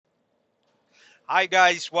Hi,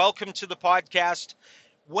 guys. Welcome to the podcast.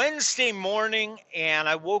 Wednesday morning, and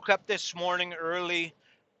I woke up this morning early,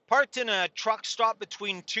 parked in a truck stop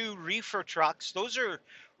between two reefer trucks. Those are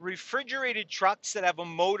refrigerated trucks that have a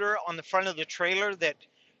motor on the front of the trailer that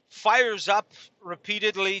fires up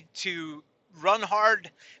repeatedly to run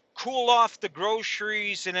hard, cool off the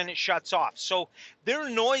groceries, and then it shuts off. So they're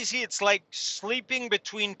noisy. It's like sleeping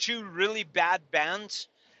between two really bad bands.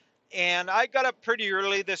 And I got up pretty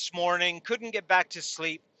early this morning, couldn't get back to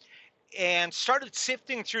sleep, and started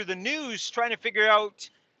sifting through the news trying to figure out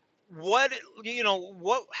what,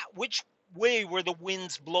 which way were the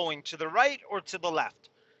winds blowing, to the right or to the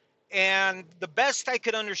left. And the best I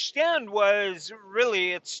could understand was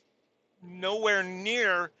really it's nowhere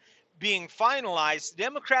near being finalized. The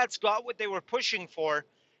Democrats got what they were pushing for,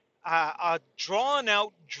 a drawn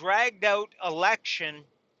out, dragged out election.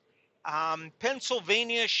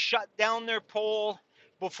 Pennsylvania shut down their poll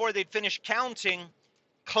before they'd finished counting,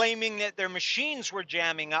 claiming that their machines were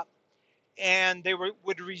jamming up, and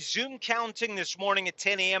would resume counting this morning at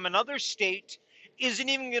 10 a.m. Another state isn't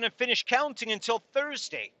even going to finish counting until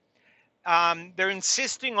Thursday. They're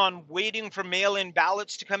insisting on waiting for mail-in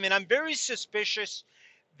ballots to come in. I'm very suspicious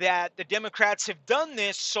that the Democrats have done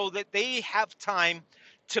this so that they have time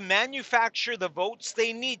to manufacture the votes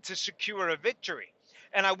they need to secure a victory.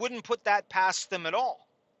 And I wouldn't put that past them at all.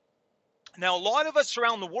 Now, a lot of us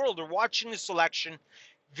around the world are watching this election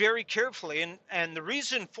very carefully. And the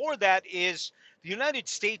reason for that is the United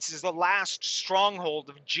States is the last stronghold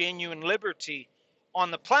of genuine liberty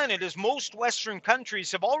on the planet, as most Western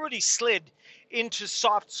countries have already slid into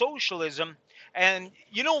soft socialism. And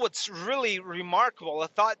you know what's really remarkable, a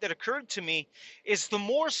thought that occurred to me, is the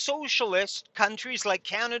more socialist countries like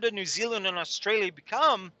Canada, New Zealand, and Australia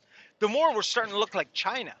become, the more we're starting to look like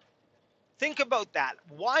China. Think about that.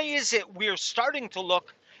 Why is it we're starting to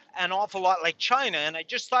look an awful lot like China? And I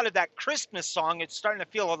just thought of that Christmas song. It's starting to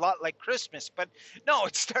feel a lot like Christmas, but no,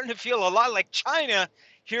 it's starting to feel a lot like China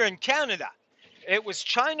here in Canada. It was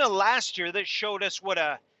China last year that showed us what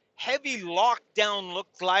a heavy lockdown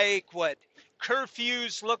looked like, what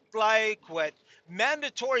curfews looked like, what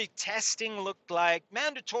mandatory testing looked like,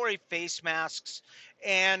 mandatory face masks,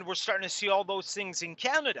 and we're starting to see all those things in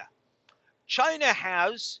Canada. China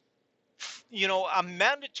has a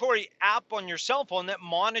mandatory app on your cell phone that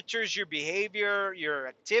monitors your behavior, your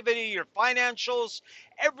activity, your financials,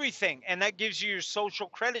 everything. And that gives you your social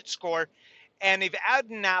credit score. And they've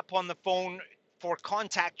added an app on the phone for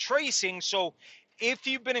contact tracing. So if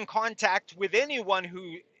you've been in contact with anyone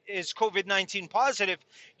who is COVID 19 positive,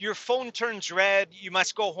 your phone turns red. You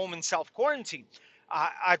must go home and self quarantine.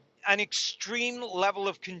 An extreme level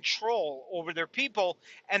of control over their people.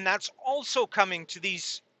 And that's also coming to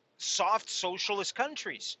these soft socialist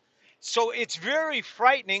countries. So it's very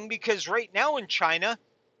frightening because right now in China,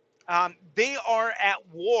 they are at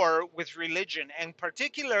war with religion and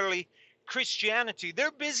particularly Christianity.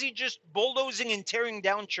 They're busy just bulldozing and tearing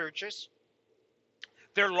down churches.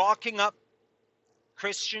 They're locking up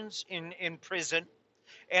Christians in prison.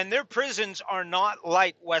 And their prisons are not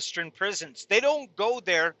like Western prisons. They don't go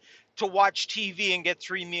there to watch TV and get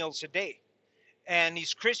 3 meals a day. And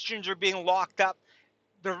these Christians are being locked up.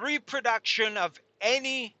 The reproduction of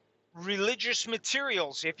any religious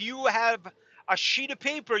materials. If you have a sheet of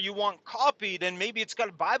paper you want copied and maybe it's got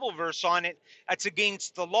a Bible verse on it, that's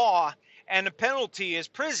against the law, and the penalty is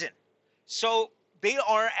prison. So they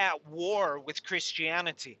are at war with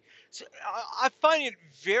Christianity. So I find it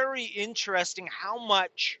very interesting how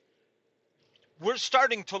much we're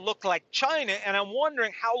starting to look like China, and I'm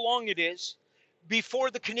wondering how long it is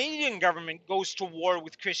before the Canadian government goes to war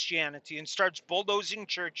with Christianity and starts bulldozing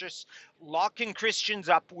churches, locking Christians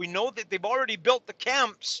up. We know that they've already built the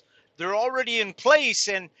camps, they're already in place,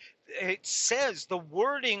 and it says the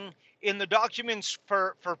wording in the documents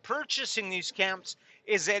for purchasing these camps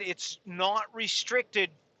is that it's not restricted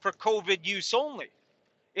for COVID use only.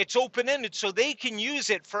 It's open ended, so they can use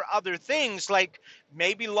it for other things, like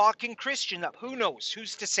maybe locking Christian up. Who knows?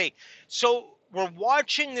 Who's to say? So we're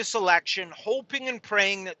watching this election, hoping and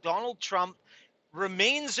praying that Donald Trump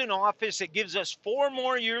remains in office. It gives us 4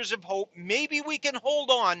 more years of hope. Maybe we can hold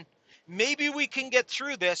on. Maybe we can get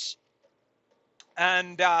through this.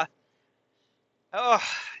 And oh,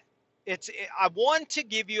 I want to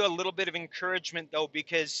give you a little bit of encouragement though,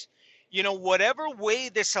 because whatever way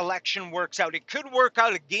this election works out, it could work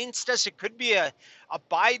out against us. It could be a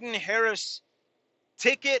Biden Harris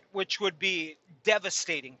ticket, which would be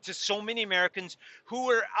devastating to so many Americans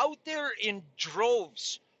who are out there in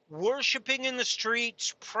droves, worshiping in the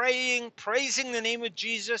streets, praying, praising the name of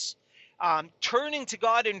Jesus, turning to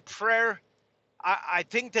God in prayer. I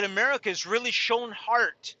think that America has really shown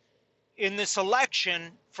heart in this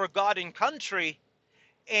election for God and country.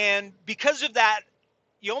 And because of that,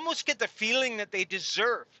 you almost get the feeling that they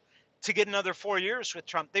deserve to get another 4 years with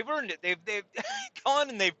Trump. They've earned it. They've gone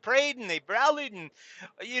and they've prayed and they've rallied, and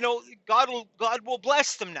God will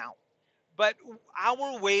bless them now. But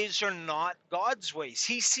our ways are not God's ways.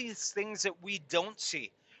 He sees things that we don't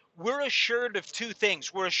see. We're assured of two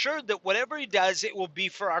things. We're assured that whatever he does, it will be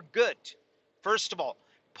for our good. First of all,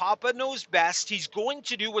 Papa knows best. He's going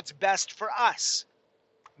to do what's best for us.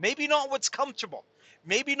 Maybe not what's comfortable,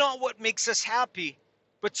 maybe not what makes us happy,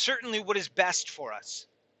 but certainly what is best for us.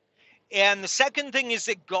 And the second thing is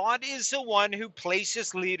that God is the one who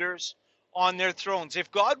places leaders on their thrones.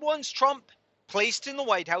 If God wants Trump placed in the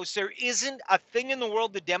White House, there isn't a thing in the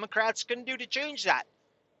world the Democrats can do to change that.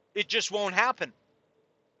 It just won't happen.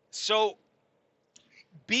 So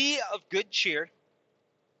be of good cheer.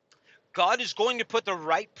 God is going to put the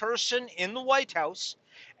right person in the White House.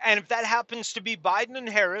 And if that happens to be Biden and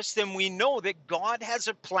Harris, then we know that God has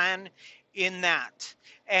a plan in that.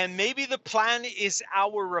 And maybe the plan is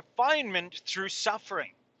our refinement through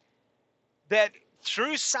suffering. That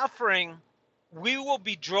through suffering, we will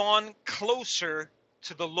be drawn closer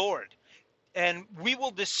to the Lord. And we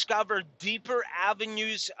will discover deeper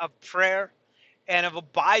avenues of prayer and of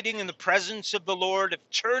abiding in the presence of the Lord, of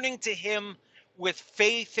turning to him with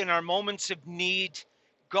faith in our moments of need.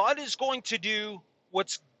 God is going to do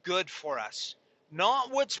what's good for us,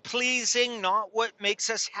 not what's pleasing, not what makes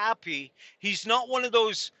us happy. He's not one of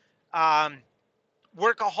those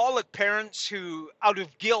workaholic parents who, out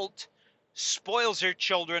of guilt, spoils their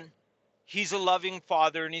children. He's a loving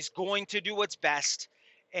father, and he's going to do what's best.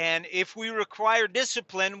 And if we require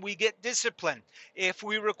discipline, we get discipline. If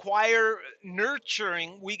we require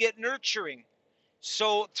nurturing, we get nurturing.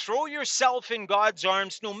 So throw yourself in God's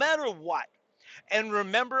arms no matter what. And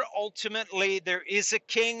remember, ultimately, there is a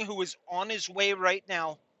king who is on his way right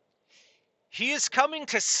now. He is coming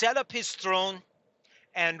to set up his throne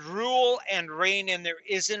and rule and reign, and there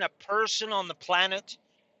isn't a person on the planet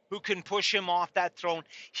who can push him off that throne.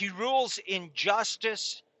 He rules in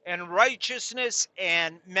justice and righteousness,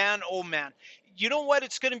 and man, oh man. You know what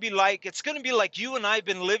it's going to be like? It's going to be like you and I have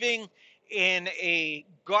been living in a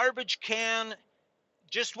garbage can,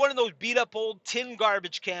 just one of those beat up old tin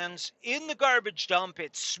garbage cans in the garbage dump.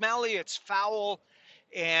 It's smelly, it's foul,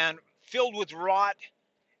 and filled with rot.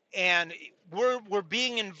 And we're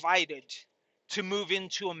being invited to move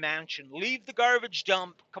into a mansion. Leave the garbage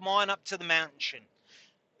dump, come on up to the mansion.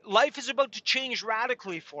 Life is about to change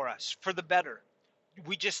radically for us, for the better.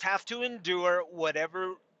 We just have to endure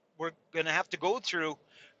whatever we're going to have to go through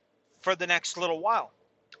for the next little while.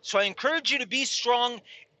 So I encourage you to be strong.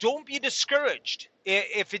 Don't be discouraged.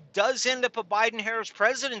 If it does end up a Biden-Harris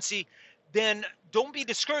presidency, then don't be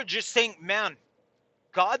discouraged. Just think, man,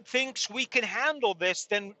 God thinks we can handle this,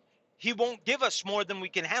 then he won't give us more than we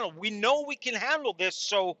can handle. We know we can handle this,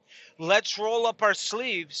 so let's roll up our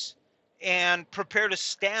sleeves and prepare to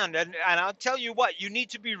stand. And I'll tell you what, you need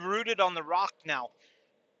to be rooted on the rock now,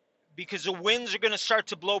 because the winds are going to start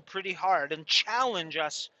to blow pretty hard and challenge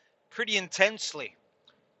us pretty intensely.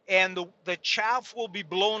 And the chaff will be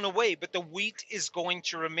blown away, but the wheat is going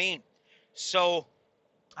to remain. So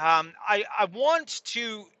I want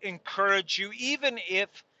to encourage you, even if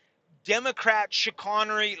Democrat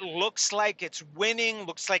chicanery looks like it's winning,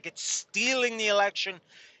 looks like it's stealing the election,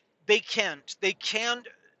 they can't. They can't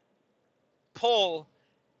pull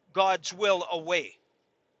God's will away.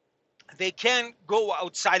 They can't go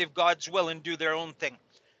outside of God's will and do their own thing.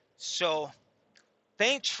 So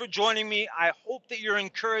thanks for joining me. I hope that you're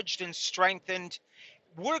encouraged and strengthened.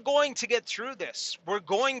 We're going to get through this. We're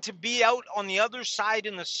going to be out on the other side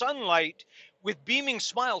in the sunlight with beaming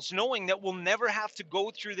smiles, knowing that we'll never have to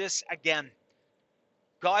go through this again.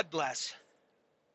 God bless.